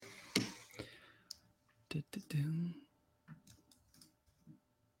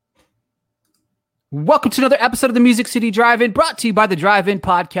Welcome to another episode of the Music City Drive-In, brought to you by the Drive-In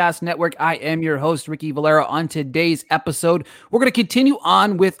Podcast Network. I am your host, Ricky Valero. On today's episode, we're going to continue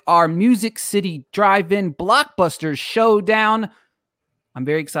on with our Music City Drive-In Blockbuster Showdown. I'm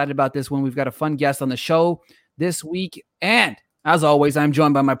very excited about this one. We've got a fun guest on the show this week. And as always, I'm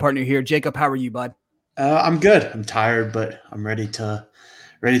joined by my partner here. Jacob, how are you, bud? I'm good. I'm tired, but I'm ready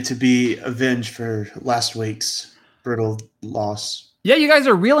to be avenged for last week's brutal loss. Yeah, you guys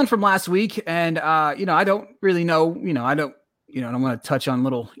are reeling from last week, and I don't really know, I don't want to touch on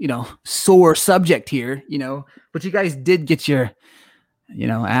little, sore subject here, but you guys did get your,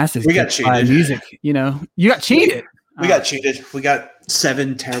 asses. We got cheated. Music, you got cheated. We got cheated. We got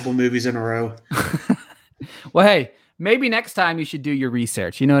 7 terrible movies in a row. Well, hey, maybe next time you should do your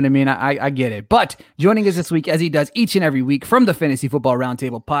research. You know what I mean? I get it. But joining us this week, as he does each and every week from the Fantasy Football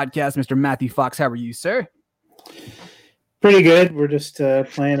Roundtable podcast, Mr. Matthew Fox. How are you, sir? Pretty good. We're just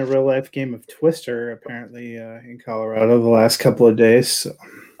playing a real life game of Twister, apparently, in Colorado the last couple of days. So.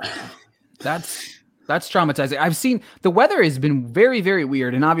 That's traumatizing. I've seen the weather has been very, very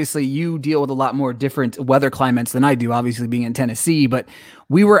weird. And obviously you deal with a lot more different weather climates than I do, obviously being in Tennessee. But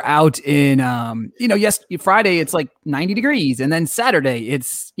we were out in, Friday, it's like 90 degrees. And then Saturday,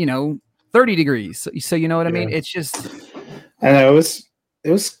 it's, 30 degrees. So you know what I mean? It's just. I know it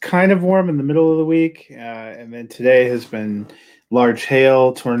was kind of warm in the middle of the week. And then today has been large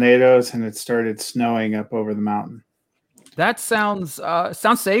hail, tornadoes, and it started snowing up over the mountain. That sounds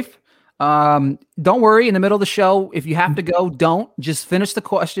safe. Don't worry, in the middle of the show, if you have to go, don't. Just finish the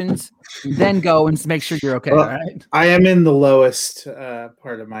questions, then go and make sure you're okay. Well, all right? I am in the lowest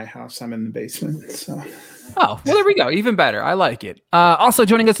part of my house. I'm in the basement. So. Oh, well, there we go. Even better. I like it. Also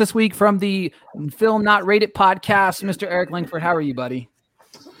joining us this week from the Film Not Rated podcast, Mr. Eric Langford. How are you, buddy?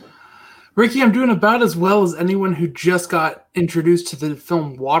 Ricky, I'm doing about as well as anyone who just got introduced to the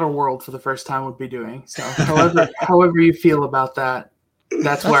film Waterworld for the first time would be doing. So however you feel about that,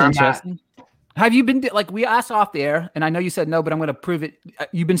 that's where I'm at. Have you been, we asked off the air, and I know you said no, but I'm going to prove it.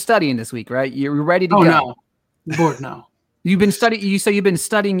 You've been studying this week, right? You're ready to go? No. Lord, no. You've been studying, you say you've been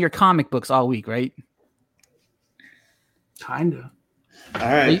studying your comic books all week, right? Kind of. All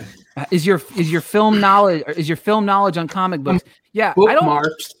right. Is your film knowledge on comic books? Yeah,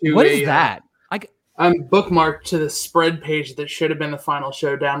 bookmarked. What is that? I'm bookmarked to the spread page that should have been the final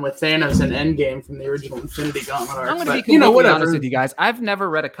showdown with Thanos and Endgame from the original Infinity Gauntlet arc. I'm going to be completely honest with you guys. I've never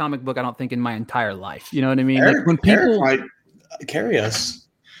read a comic book, I don't think, in my entire life. You know what I mean? Eric, when people might carry us.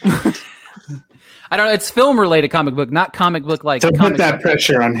 I don't know. It's film-related comic book, not comic book like. Don't put that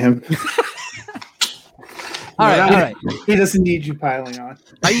pressure on him. All right. He doesn't need you piling on.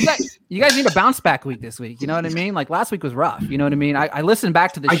 You guys need a bounce back week this week. You know what I mean? Like last week was rough. You know what I mean? I listened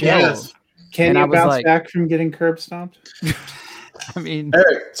back to the show. Guess. Can you bounce back from getting curb stomped? I mean,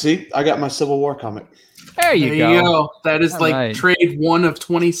 Eric, see, I got my Civil War comic. There you go. That is trade 1 of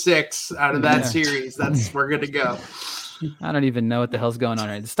 26 out of that series. We're good to go. I don't even know what the hell's going on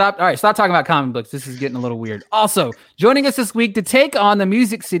right. Stop talking about comic books. This is getting a little weird. Also, joining us this week to take on the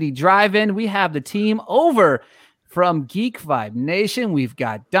Music City Drive-In, we have the team over from Geek Vibe Nation. We've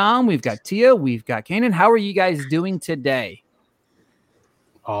got Dom, we've got Tia, we've got Kanan. How are you guys doing today?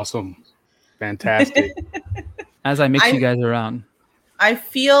 Awesome. Fantastic. As I mix you guys around. I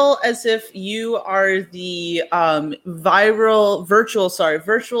feel as if you are the virtual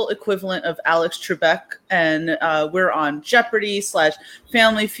equivalent of Alex Trebek, and we're on Jeopardy /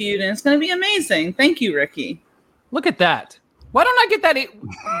 Family Feud, and it's going to be amazing. Thank you, Ricky. Look at that. Why don't I get that,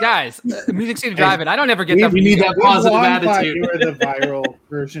 guys? Music City Drive-In. I don't ever get that. We need that positive attitude. You are the viral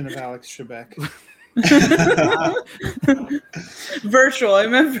version of Alex Trebek. Virtual. I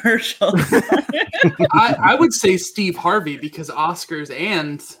meant virtual. I would say Steve Harvey because Oscars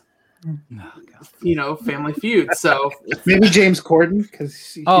and Family Feud. So maybe James Corden because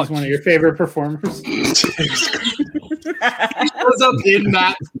he's one of your favorite performers. He shows up in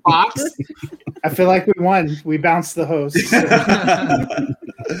that box. I feel like we won. We bounced the host.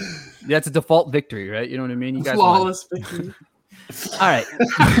 That's a default victory, right? You know what I mean? You guys flawless victory. All right.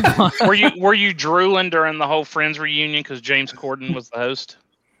 Were you drooling during the whole Friends reunion because James Corden was the host?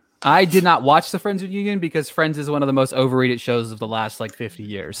 I did not watch the Friends reunion because Friends is one of the most overrated shows of the last 50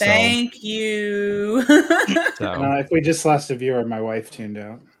 years. Thank you. If we just lost a viewer, my wife tuned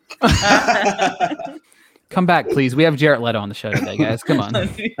out. Come back, please. We have Jared Leto on the show today, guys. Come on.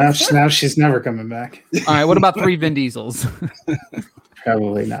 Now she's never coming back. All right. What about 3 Vin Diesels?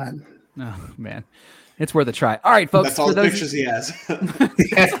 Probably not. Oh, man. It's worth a try. All right, folks. That's all for the those, pictures he has.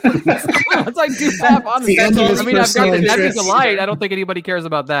 it's like two half on the end of his I mean, I've got the personal Deadly interest. Delight. I don't think anybody cares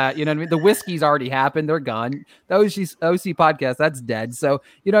about that. You know what I mean? The whiskey's already happened. They're gone. The OC podcast, that's dead. So,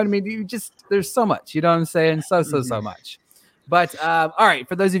 you know what I mean? There's so much. You know what I'm saying? So much. But, all right,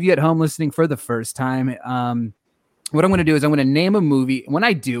 for those of you at home listening for the first time, what I'm going to do is I'm going to name a movie. When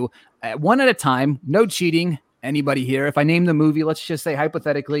I do, one at a time, no cheating, anybody here. If I name the movie, let's just say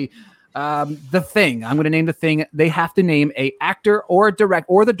hypothetically, The Thing. I'm going to name The Thing. They have to name a actor or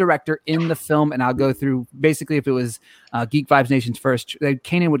the director in the film, and I'll go through basically if it was Geek Vibes Nation's first.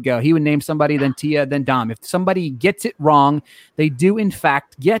 Kanan would go. He would name somebody, then Tia, then Dom. If somebody gets it wrong, they do in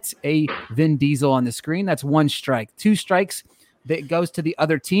fact get a Vin Diesel on the screen. That's one strike. Two strikes. That goes to the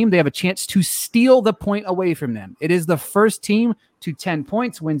other team. They have a chance to steal the point away from them. It is the first team to 10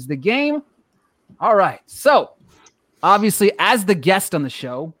 points wins the game. All right. So, obviously, as the guest on the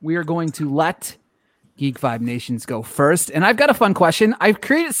show, we are going to let Geek Vibe Nations go first. And I've got a fun question. I've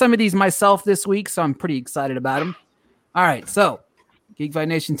created some of these myself this week, so I'm pretty excited about them. All right. So, Geek Vibe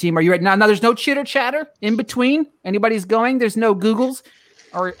Nation team, are you ready? Now, there's no chitter chatter in between. Anybody's going. There's no Googles.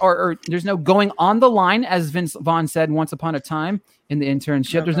 Or there's no going on the line, as Vince Vaughn said once upon a time in the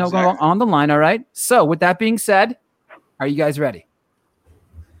internship. There's no going on the line, all right? So with that being said, are you guys ready?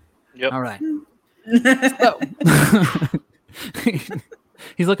 Yep. All right. So,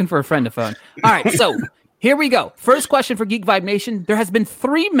 he's looking for a friend to phone. All right, so here we go. First question for Geek Vibe Nation. There has been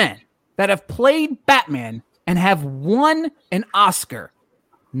 3 men that have played Batman and have won an Oscar.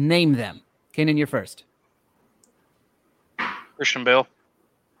 Name them. Kanan, you're first. Christian Bale.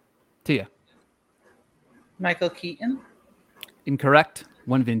 Tia. Michael Keaton. Incorrect.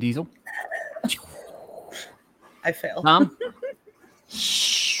 One Vin Diesel. I fail. Tom.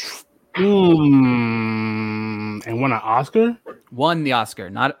 And won an Oscar? Won the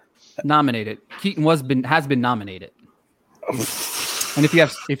Oscar, not nominated. Keaton has been nominated. And if you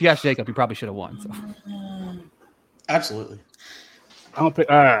ask Jacob, he probably should have won. So. Absolutely. I don't pick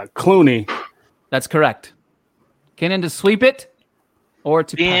Clooney. That's correct. Kanan, to sweep it or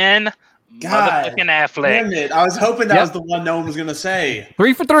to Ben God motherfucking Affleck. damn it. I was hoping that was the one no one was going to say.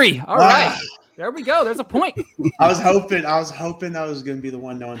 3 for 3. All right. There we go. There's a point. I was hoping that was going to be the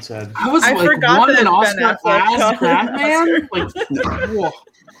one no one said. I was I like, forgot won that an Ben Oscar Affleck as got an Batman? Like, whoa. What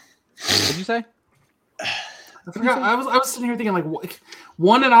did you say? I forgot. I was sitting here thinking, like,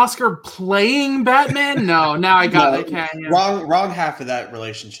 won an Oscar playing Batman? No, now I got it. Okay, yeah. Wrong half of that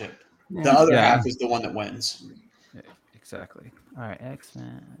relationship. The other half is the one that wins. Exactly. All right,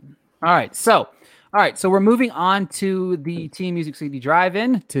 X-Men. All right, so we're moving on to the Team Music City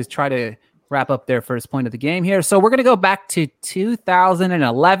Drive-In to try to wrap up their first point of the game here. So we're going to go back to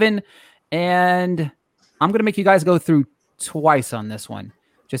 2011, and I'm going to make you guys go through twice on this one,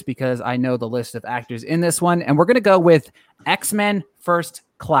 just because I know the list of actors in this one, and we're going to go with X-Men First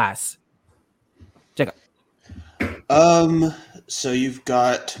Class. Check out. So you've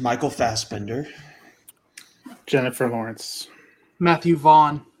got Michael Fassbender, Jennifer Lawrence, Matthew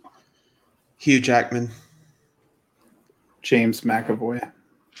Vaughn. Hugh Jackman, James McAvoy,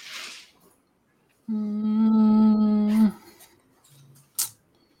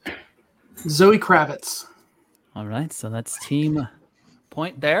 Zoe Kravitz. All right, so that's team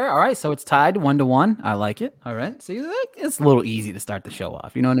point there. All right, so it's tied 1-1. I like it. All right, see, it's a little easy to start the show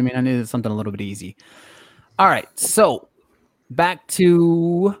off. You know what I mean? I needed something a little bit easy. All right, so back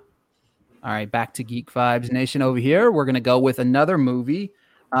to Geek Vibes Nation over here. We're gonna go with another movie.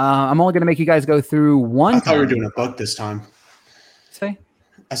 I'm only gonna make you guys go through one. I thought we were doing a book this time. Say,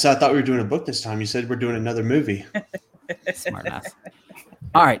 I thought we were doing a book this time. You said we're doing another movie. smart ass.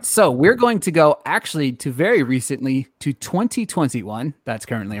 All right, so we're going to go actually to very recently to 2021. That's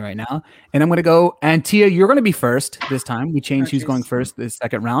currently right now, and I'm going to go. And Tia, you're going to be first this time. We changed who's going first this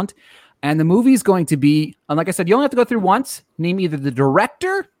second round, and the movie is going to be. And like I said, you only have to go through once. Name either the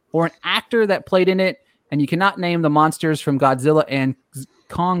director or an actor that played in it, and you cannot name the monsters from Godzilla and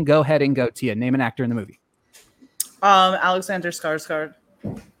Kong. Go ahead and go, Tia. Name an actor in the movie. Alexander Skarsgård.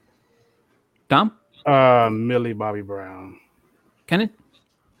 Dom? Millie Bobby Brown. Kenan?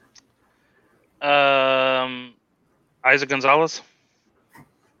 Isaac Gonzalez.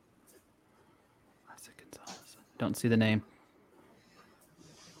 Don't see the name.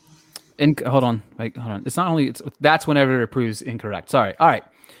 Hold on. It's not only that's whenever it proves incorrect. Sorry. All right.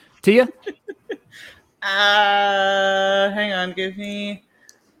 Tia? Hang on, give me.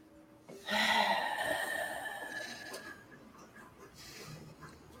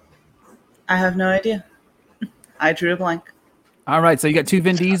 I have no idea. I drew a blank. All right, so you got 2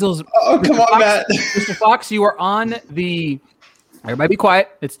 Vin Diesels. Oh, come on, Matt. Mr. Fox, you are on the Everybody be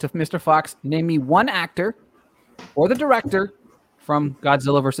quiet. It's to Mr. Fox. Name me one actor or the director from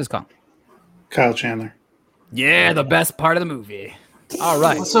Godzilla vs. Kong. Kyle Chandler. Yeah, the best part of the movie. All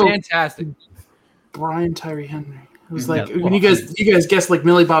right, So- fantastic. Brian Tyree Henry. It was Yeah, like when you guys guessed like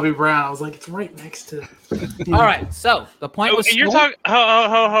Millie Bobby Brown. I was like, it's right next to. All right, so the point was You're stolen.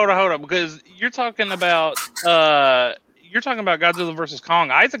 talking. Hold up, because you're talking about Godzilla versus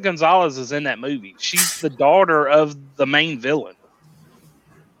Kong. Isa Gonzalez is in that movie. She's the daughter of the main villain.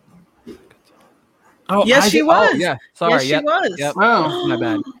 Oh, Yes, she was. Oh, yeah, sorry. Yes, she Yep. was. Yep. Oh, My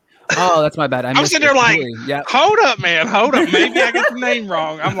bad. Oh, that's my bad. I'm missed sitting there it like, completely. Yep. Hold up, man. Hold up. Maybe I got the name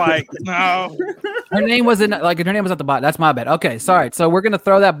wrong. I'm like, no. Her name was at the bottom. That's my bad. Okay, sorry. So we're gonna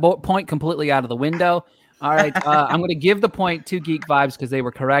throw that point completely out of the window. All right, I'm gonna give the point to Geek Vibes because they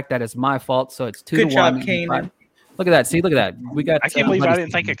were correct. That is my fault. So it's 2-1. Good job, Geek Kanan. Vibes. Look at that. See, look at that. We got. I can't believe I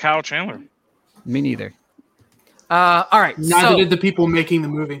didn't think of Kyle Chandler. Me neither. All right. neither so, did the people making the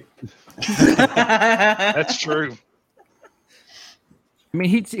movie. That's true. I mean,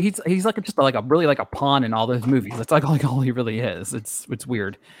 he's like just like a really like a pawn in all those movies. That's like all he really is. It's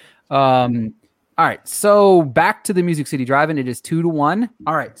weird. All right, so back to the Music City Drive-In. It is 2-1.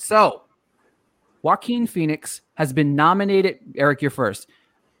 All right, so Joaquin Phoenix has been nominated. Eric, you're first.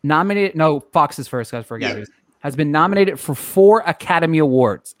 Fox is first. I forgot. Yeah. Has been nominated for 4 Academy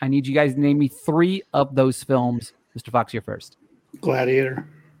Awards. I need you guys to name me 3 of those films. Mr. Fox, you're first. Gladiator.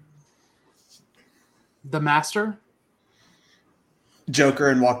 The Master. Joker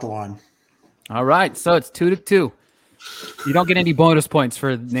and Walk the Line. All right, so it's 2-2. You don't get any bonus points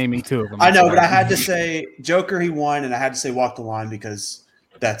for naming 2 of them. I know, but I had to say Joker, he won, and I had to say Walk the Line because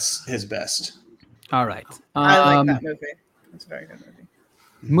that's his best. All right. I like that movie. It's a very good movie.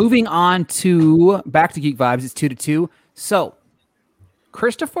 Moving on to back to Geek Vibes, it's 2-2. So,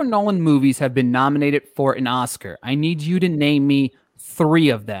 Christopher Nolan movies have been nominated for an Oscar. I need you to name me 3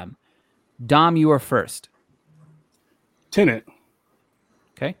 of them. Dom, you are first. Tenet.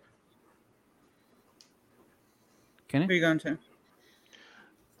 Okay. Who are Kenny? you going to?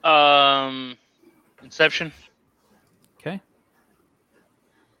 Inception. Okay.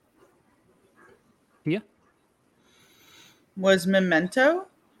 Tia? Was Memento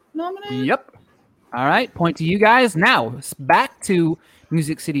nominated? Yep. All right. Point to you guys. Now, back to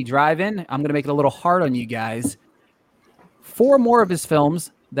Music City Drive-In. I'm going to make it a little hard on you guys. 4 more of his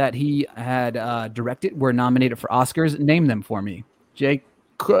films that he had directed were nominated for Oscars. Name them for me.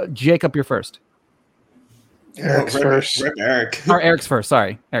 Jacob, you're first. Eric's first. Rip Eric. Or Eric's first.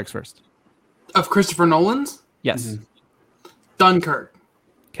 Sorry. Eric's first. Of Christopher Nolan's? Yes. Dunkirk.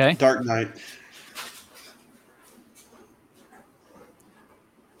 Okay. Dark Knight.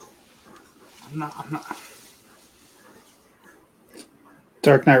 I'm not.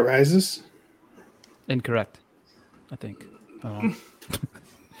 Dark Knight Rises. Incorrect. I think. I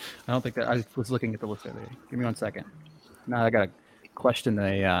don't think that. I was looking at the list earlier. Give me 1 second. Now I got to question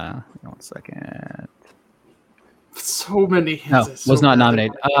the. 1 second. So many hints. No, I so was not badly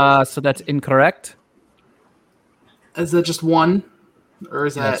nominated. want. So that's incorrect. Is that just one? Or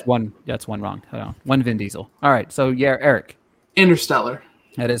is That's that one. That's one wrong. Hold on. 1 Vin Diesel. All right. So yeah, Eric. Interstellar?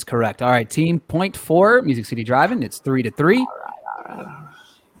 That is correct. All right. Team point 4. Music City Drive-In. It's 3-3.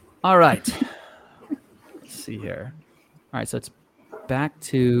 All right. Let's see here. All right. So it's back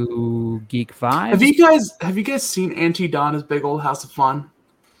to Geek Vibes. Have you guys seen Auntie Donna's Big Old House of Fun?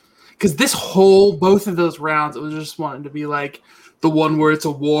 Because both of those rounds, it was just wanting to be like the one where it's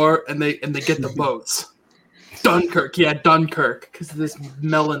a war and they get the boats. Dunkirk, yeah, Dunkirk, because of this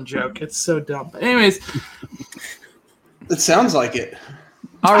melon joke. It's so dumb. But anyways, It sounds like it.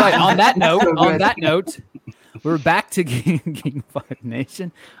 All right. On that note, So good. we're back to Geek Vibe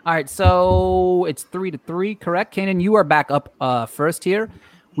Nation. All right. So it's 3-3. Correct, Kanan? You are back up first here.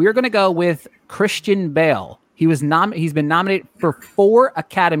 We are going to go with Christian Bale. He's been nominated for 4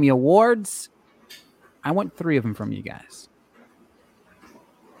 Academy Awards. I want 3 of them from you guys.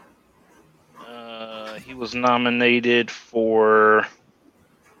 He was nominated for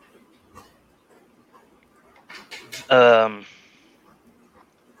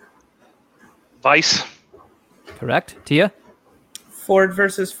Vice. Correct. Tia? Ford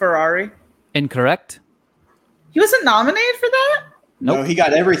versus Ferrari. Incorrect. He wasn't nominated for that? Nope. No, he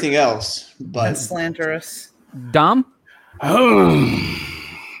got everything else, but That's slanderous. Dom?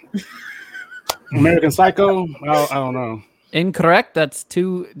 American Psycho. I don't know. Incorrect. That's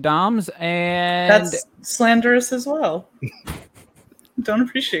 2 Doms. And That's slanderous as well. Don't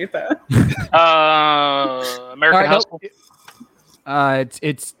appreciate that. American All right, Hustle.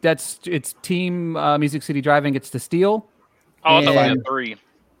 it's Team Music City Driving gets to steal. Oh, I thought I and- had 3.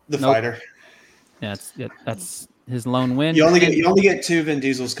 the Nope. fighter. Yeah, that's his lone win. You only get 2 Vin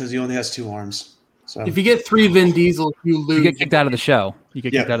Diesels because he only has 2 arms. So If you get 3 Vin Diesel, you lose. You get kicked out of the show. You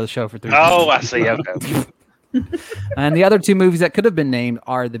get kicked out of the show for 3. Oh, I see. Okay. And the other 2 movies that could have been named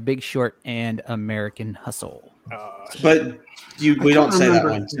are The Big Short and American Hustle. but we don't say that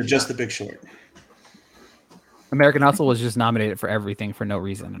remember. one. So just The Big Short. American Hustle was just nominated for everything for no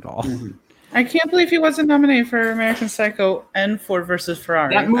reason at all. I can't believe he wasn't nominated for American Psycho and Ford versus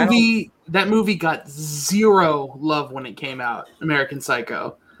Ferrari. That movie got 0 love when it came out. American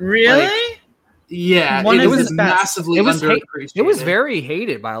Psycho. Really? Yeah, One it of was his best. massively It was underappreciated. It was very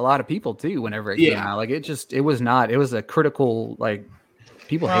hated by a lot of people too. Whenever it came Yeah. out, like it was not. It was a critical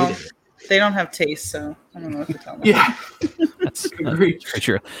people Well, hated it. They don't have taste, so I don't know what to tell them. Yeah, That's agreed. very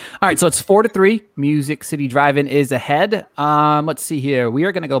true. All right, so it's 4-3. Music City Drive-In is ahead. Let's see here. We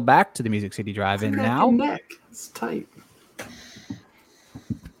are going to go back to the Music City Drive-In now. Neck. It's tight.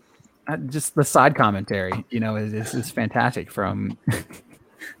 Just the side commentary, is fantastic from.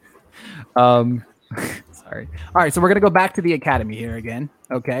 Sorry. All right, so we're gonna go back to the Academy here again.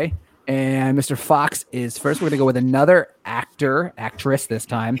 Okay, and Mr. Fox is first. We're gonna go with another actress this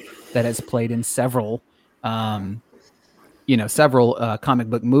time that has played in several, comic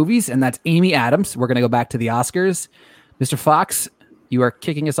book movies, and that's Amy Adams. We're gonna go back to the Oscars. Mr. Fox, you are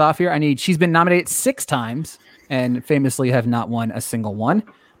kicking us off here. She's been nominated 6 times and famously have not won a single one.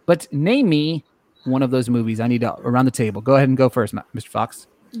 But name me one of those movies. I need to around the table. Go ahead and go first, Mr. Fox.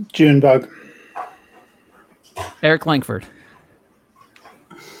 Junebug. Eric Langford.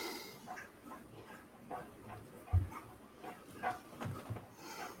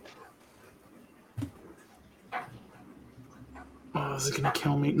 Oh, is it gonna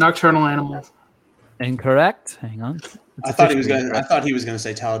kill me? Nocturnal Animal. Incorrect. Hang on. I thought he was going to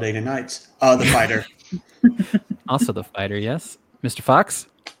say Talladega Nights. The Fighter. Also the Fighter, yes. Mr. Fox?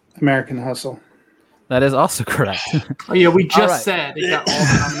 American Hustle. That is also correct. Oh yeah, we All just right. said it got all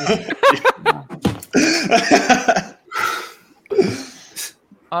the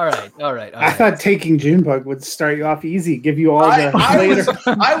nominations. All right. I thought taking Junebug would start you off easy, give you all the later.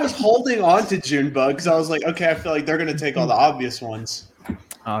 I was holding on to Junebug because I was like, okay, I feel like they're going to take all the obvious ones.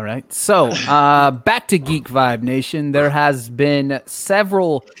 All right. So back to Geek Vibe Nation. There has been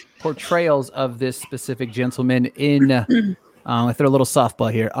several portrayals of this specific gentleman in I throw a little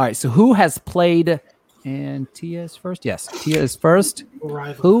softball here. All right. So who has played, and Tia is first? Yes, Tia is first.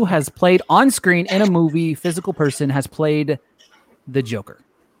 Arrival. Who has played on screen in a movie, physical person, has played the Joker?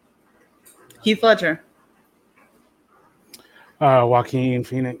 Heath Ledger. Joaquin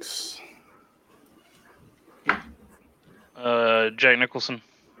Phoenix. Jack Nicholson.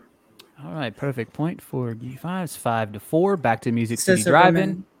 All right, perfect point for Geek Vibe. It's 5-4. Back to Music Says City a Drive-In.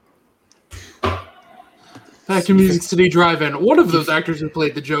 woman. Back to Music City Drive-In. One of those actors who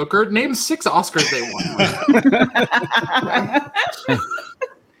played the Joker. Name 6 Oscars they won.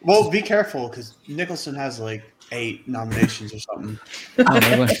 Well, be careful because Nicholson has like 8 nominations or something.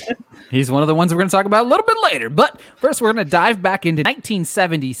 He's one of the ones we're going to talk about a little bit later. But first, we're going to dive back into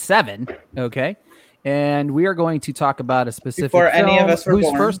 1977. Okay. And we are going to talk about a specific Before any film. of us were Who's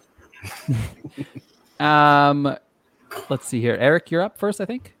born. first? Let's see here. Eric, you're up first, I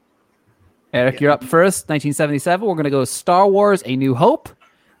think. Eric, you're up first. 1977. We're going to go Star Wars: A New Hope.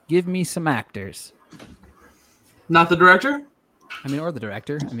 Give me some actors. Not the director? Or the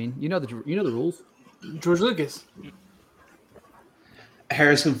director. You know the rules. George Lucas.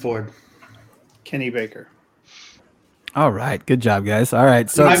 Harrison Ford. Kenny Baker. All right. Good job, guys. All right.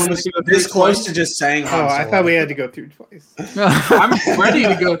 So I was this close to just saying. Han I Solo. thought we had to go through twice. I'm ready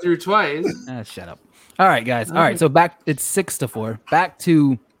to go through twice. shut up. All right, guys. All right. So back. It's 6-4. Back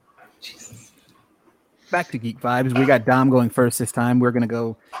to Geek Vibes. We got Dom going first this time. We're gonna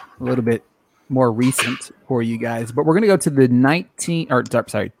go a little bit more recent for you guys, but we're gonna go to the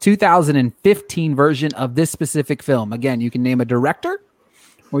 2015 version of this specific film. Again, you can name a director,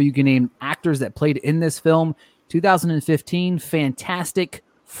 or you can name actors that played in this film. 2015 Fantastic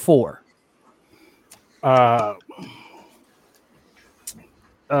Four. Michael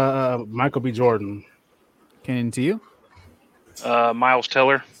B. Jordan. Ken, to you. Miles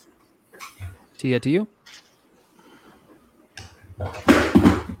Teller. Tia, to you.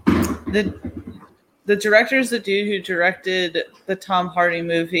 The director's the dude who directed the Tom Hardy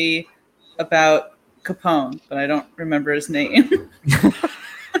movie about Capone, but I don't remember his name.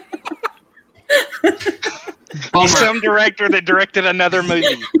 He's some director that directed another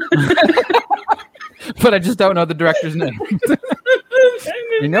movie. But I just don't know the director's name.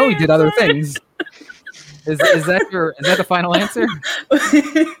 You know he did other things. Is that the final answer?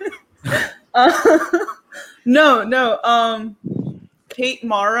 No. Kate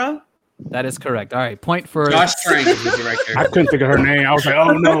Mara. That is correct. All right, point for Josh Trank is the director. I couldn't think of her name. I was like,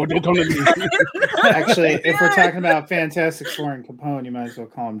 oh no, don't come to me. Actually, if we're talking about Fantastic Four and Capone, you might as well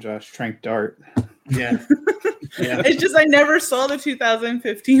call him Josh Trank Dart. Yeah. Yeah. It's just I never saw the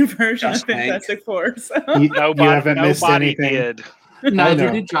 2015 version Josh of Fantastic Four. So. You Nobody, haven't missed nobody anything. did. Neither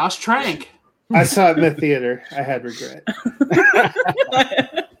know. did Josh Trank. I saw it in the theater. I had regret.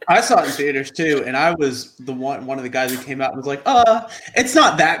 I saw it in theaters too, and I was the one of the guys who came out and was like, it's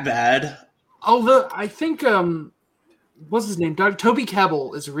not that bad. Although I think what's his name? Toby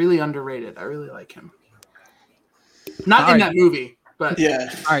Kebbell is really underrated. I really like him. Not All in right. that movie, but Yeah.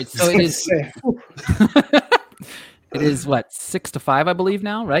 All right, so it is. It is what 6-5, I believe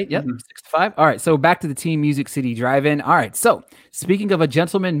now, right? Yep, 6-5. All right, so back to the Team Music City Drive-In. All right, so speaking of a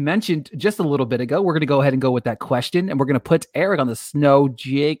gentleman mentioned just a little bit ago, we're going to go ahead and go with that question, and we're going to put Eric on the snow,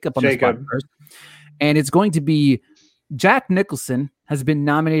 Jacob on the spot first, and it's going to be Jack Nicholson has been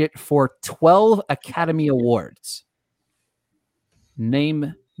nominated for 12 Academy Awards.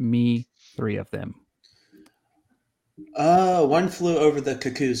 Name me 3 of them. One Flew Over the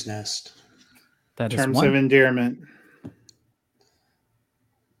Cuckoo's Nest. That is Terms one. of endearment.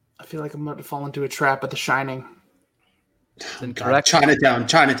 I feel like I'm about to fall into a trap at The Shining. That's incorrect.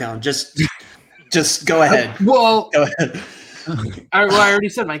 Chinatown. Just go ahead. Well, Go ahead. I already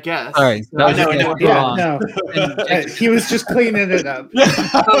said my guess. All right, I know. wrong. Yeah, no. He was just cleaning it up.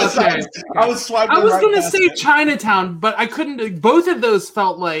 Okay. I was swiping. I was right gonna past say it. Chinatown, but I couldn't. Both of those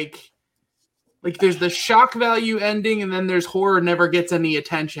felt like there's the shock value ending, and then there's horror never gets any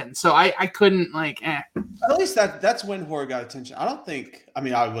attention. So I couldn't At least that's when horror got attention. I don't think. I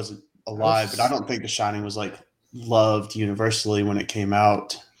mean, I wasn't alive, but I don't think The Shining was like loved universally when it came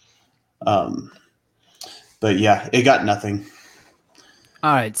out. But yeah, it got nothing.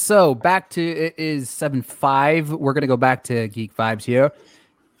 All right, so back to it is 7-5. We're gonna go back to Geek Vibes here.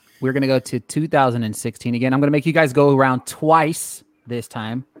 We're gonna go to 2016 again. I'm gonna make you guys go around twice this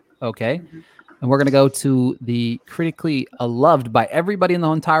time, okay? And we're gonna go to the critically loved by everybody in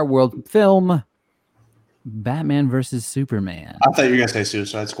the entire world film, Batman versus Superman. I thought you were gonna say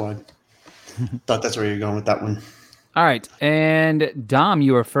Suicide Squad. Thought that's where you're going with that one. All right, and Dom,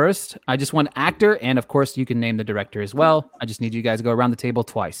 you are first. I just want actor, and of course, you can name the director as well. I just need you guys to go around the table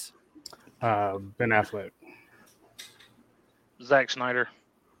twice. Ben Affleck. Zack Snyder.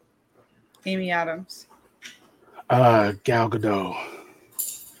 Amy Adams. Gal Gadot.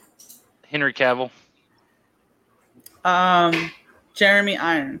 Henry Cavill. Jeremy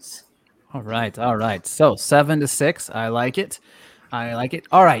Irons. All right. So 7-6. I like it.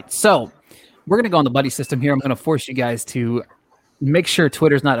 All right. So we're going to go on the buddy system here. I'm going to force you guys to make sure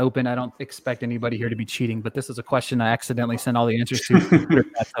Twitter's not open. I don't expect anybody here to be cheating, but this is a question I accidentally sent all the answers to.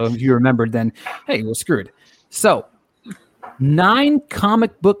 So if you remembered, then, hey, we're screwed. So 9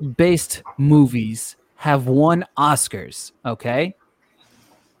 comic book based movies have won Oscars. Okay.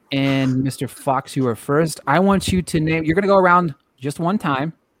 And Mr. Fox, you are first. I want you to name, you're going to go around just one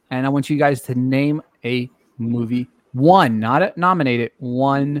time. And I want you guys to name a movie. One, not nominated,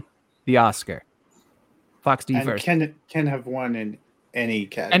 won the Oscar. Fox, do you And first. can have one in any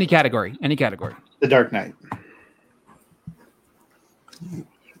category. Any category. The Dark Knight.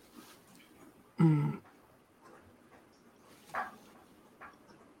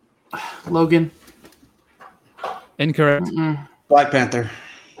 Logan. Incorrect. Black Panther.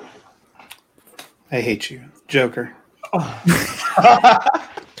 I hate you. Joker.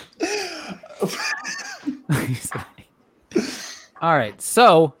 All right.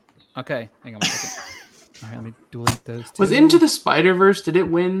 So, okay. Hang on 1 second. All right, let me delete those two. Was Into the Spider-Verse, did it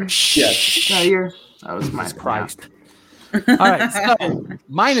win Yes. that year? That was my Jesus Christ. All right. So,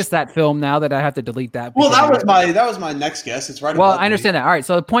 minus that film now that I have to delete that. Well, because that was my next guess. It's right. Well, above I understand that. All right.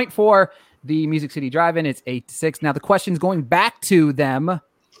 So the point for the Music City Drive-In, it's 8-6. Now the question's going back to them.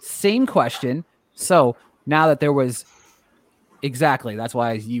 Same question. So now that there was exactly, that's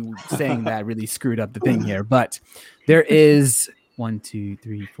why you saying that really screwed up the thing here. But there is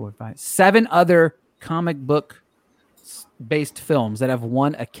 7 other comic book based films that have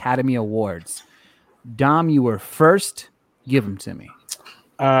won Academy Awards. Dom, you were first. Give them to me.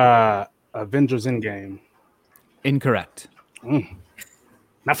 Avengers Endgame. Incorrect.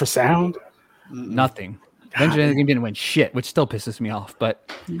 Not for sound. Nothing. Avengers Endgame didn't win shit, which still pisses me off.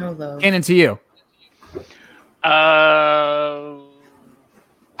 But No love. Cannon, to you.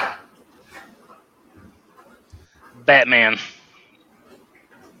 Batman.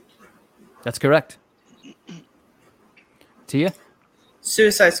 That's correct. Tia?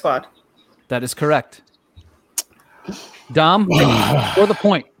 Suicide Squad. That is correct. Dom, for the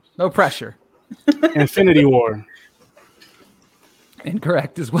point. No pressure. Infinity War.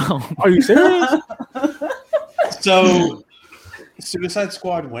 Incorrect as well. Are you serious? So, Suicide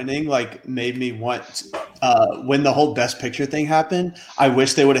Squad winning like made me want when the whole Best Picture thing happened. I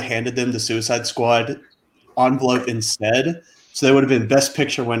wish they would have handed them the Suicide Squad envelope instead, so they would have been Best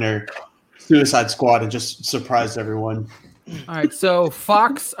Picture winner, Suicide Squad, and just surprised everyone. All right, so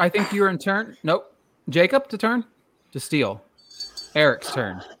Fox, I think you're in turn. Nope. Jacob to turn to steal. Eric's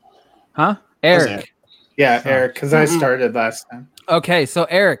turn. Huh? Eric. Yeah, Eric, because I started last time. Okay, so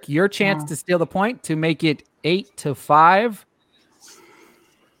Eric, your chance to steal the point to make it 8-5.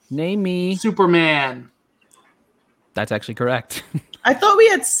 Name me. Superman. That's actually correct. I thought we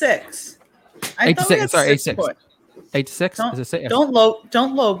had 6. 8-6. Sorry, 8-6. points. 8-6. Don't, Is it 6? don't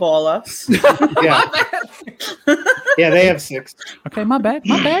lowball us. Yeah, yeah, they have 6. Okay, my bad.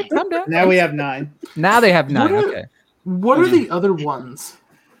 My bad. Calm down. Now we have 9. Now they have 9. What are- Okay. What are the other ones?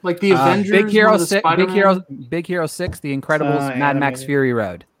 Like the Avengers, Big Hero one of the 6. Spider-Man? Big Hero 6. The Incredibles. Yeah, Mad Max maybe. Fury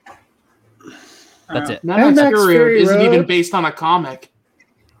Road. That's it. Mad Mad Max Max Fury Road Fury isn't Road. even based on a comic.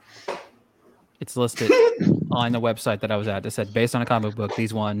 It's listed on the website that I was at. It said based on a comic book,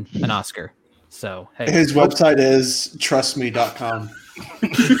 these won an Oscar. So hey, His website is trustme.com.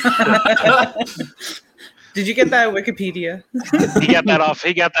 Did you get that at Wikipedia? He got that off.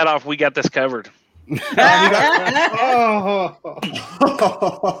 He got that off. We got this covered.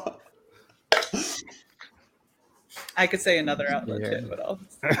 Oh, I could say another outlet Yeah. too, but I'll.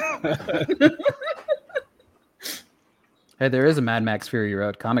 hey, there is a Mad Max Fury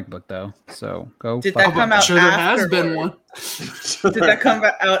Road comic book though. So go. Did fuck that come yourself. out Sure, there has been afterward? one. Did that come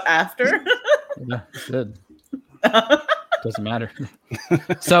out after? Yeah, it did. Doesn't matter.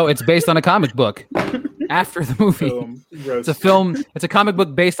 So it's based on a comic book after the movie. boom. It's a film. It's a comic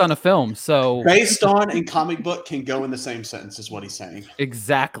book based on a film. So Based on and comic book can go in the same sentence, is what he's saying.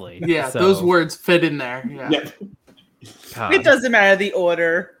 exactly. Yeah, So, those words fit in there. Yeah. Yeah. God, It doesn't matter the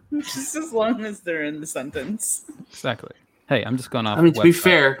order, just as long as they're in the sentence. exactly. Hey, I'm just going off. I mean, to be website.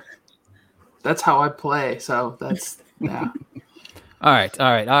 fair, that's how I play. So that's yeah. All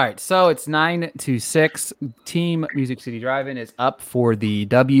right. So it's 9-6. Team Music City Drive-In is up for the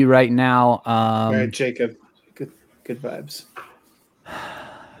W right now. All right, Jacob. Good vibes.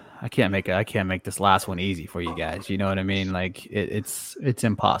 I can't make this last one easy for you guys. You know what I mean? Like it's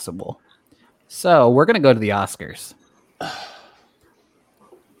impossible. So we're gonna go to the Oscars,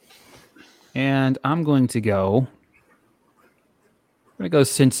 and I'm going to go. I'm gonna go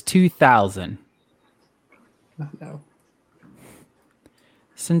since 2000. Oh, no.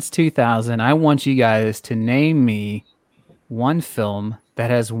 Since 2000, I want you guys to name me one film that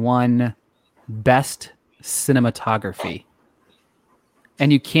has won Best Cinematography.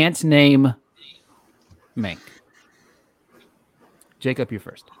 And you can't name Mank. Jacob, you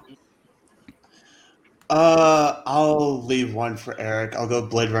first. I'll leave one for Eric. I'll go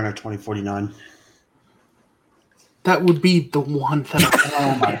Blade Runner 2049. That would be the one that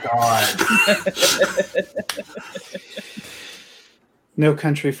Oh my god. No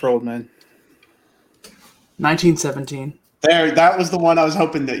Country for Old Men. 1917. There, that was the one I was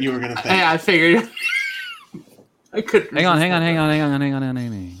hoping that you were gonna think. Hey, I figured. I couldn't. Hang on. resist that.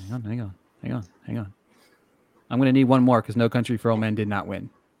 I'm going to need one more because No Country for Old Men did not win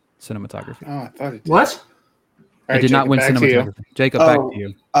cinematography. Oh, I thought it did. What? All It right, did not Jacob, win back to you. cinematography. Jacob, back Oh. to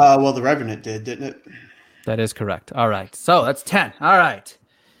you. Well, The Revenant did, didn't it? That is correct. All right. So that's 10. All right.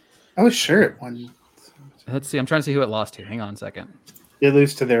 I was sure it won. Let's see. I'm trying to see who it lost to. Hang on a second. They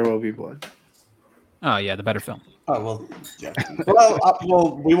lose to There Will Be Blood. Oh, yeah. The better film. Oh well, yeah.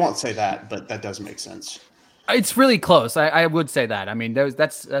 Well, we won't say that, but that does make sense. It's really close. I would say that. I mean,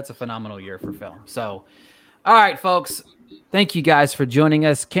 that's a phenomenal year for film. So, all right, folks. Thank you guys for joining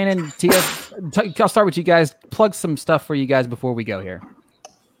us. Kanan, Tia, I'll start with you guys. Plug some stuff for you guys before we go here.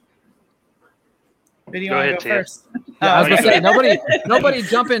 Who do you Go want to ahead, go Tia. first? Yeah, I was gonna yeah. say nobody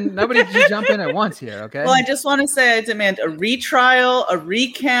jump in at once here. Okay. Well, I just want to say I demand a retrial, a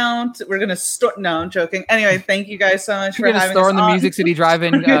recount. We're gonna store. No, I'm joking. Anyway, thank you guys so much You're for gonna having store us in the on. Music City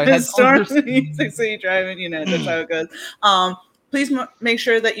Drive-In. We're gonna store in headquarters. the Music City Drive-In. You know, that's how it goes. Please make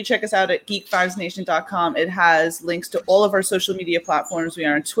sure that you check us out at geek5snation.com. It has links to all of our social media platforms. We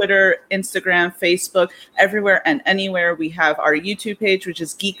are on Twitter, Instagram, Facebook, everywhere and anywhere. We have our YouTube page, which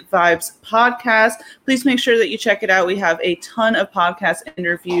is Geek Vibes Podcast. Please make sure that you check it out. We have a ton of podcast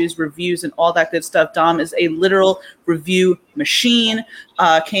interviews, reviews, and all that good stuff. Dom is a literal review machine.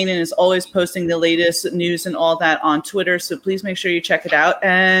 Kanan is always posting the latest news and all that on Twitter, so please make sure you check it out.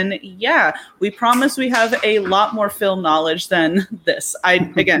 And yeah, we promise we have a lot more film knowledge than this.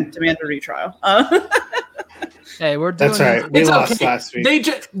 I, again, demand a retrial. Hey, we're doing. That's right. We It's lost okay. last week. They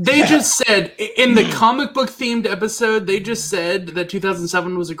just said in the comic book themed episode. They just said that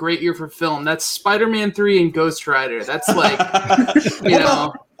 2007 was a great year for film. That's Spider-Man 3 and Ghost Rider. That's like you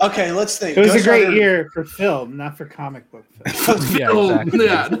know. Okay, let's think. It was Ghost a great Rider- year for film, not for comic book film. Yeah, film, exactly.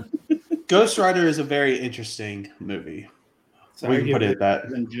 yeah. Ghost Rider is a very interesting movie. So We can put it at that.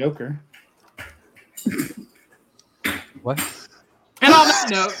 than Joker. What? And on that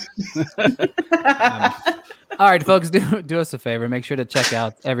note, All right, folks, do us a favor. Make sure to check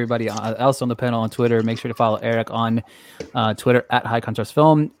out everybody else on the panel on Twitter. Make sure to follow Eric on Twitter at High Contrast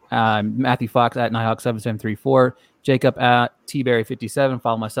Film, Matthew Fox at Nighthawk7734, Jacob at tberry57.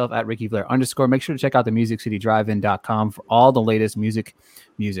 Follow myself at Ricky Blair _ Make sure to check out the MusicCityDrivein.com for all the latest music,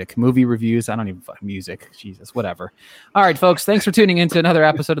 movie reviews. I don't even fucking music. Jesus, whatever. All right, folks, thanks for tuning in to another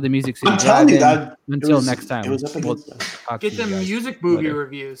episode of the Music City I'm telling you Drive-In. that Until next time, It was up we'll against us. talk to get you the guys music movie later.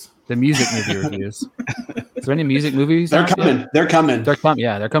 reviews. The music movie reviews. Is there any music movies? They're out yet? coming. They're coming. They're coming.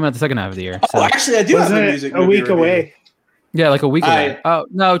 Yeah, they're coming out the second half of the year. So. Oh, actually, I do have a Wasn't music it a movie week review. away? Yeah, like a week away. Oh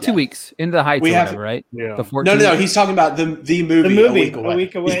no, 2 Yeah. weeks into the Heights We or have- whatever, right? Yeah. The 14th? No. He's talking about the movie. The movie, a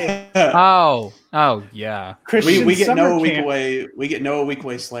week away. Yeah. Oh yeah, Christian we get summer no week camp. away. We get no week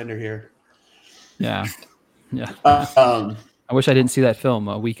away slander here. yeah. Um, I wish I didn't see that film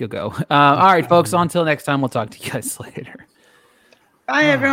a week ago. All right, folks. Until next time, we'll talk to you guys later. Bye, everyone.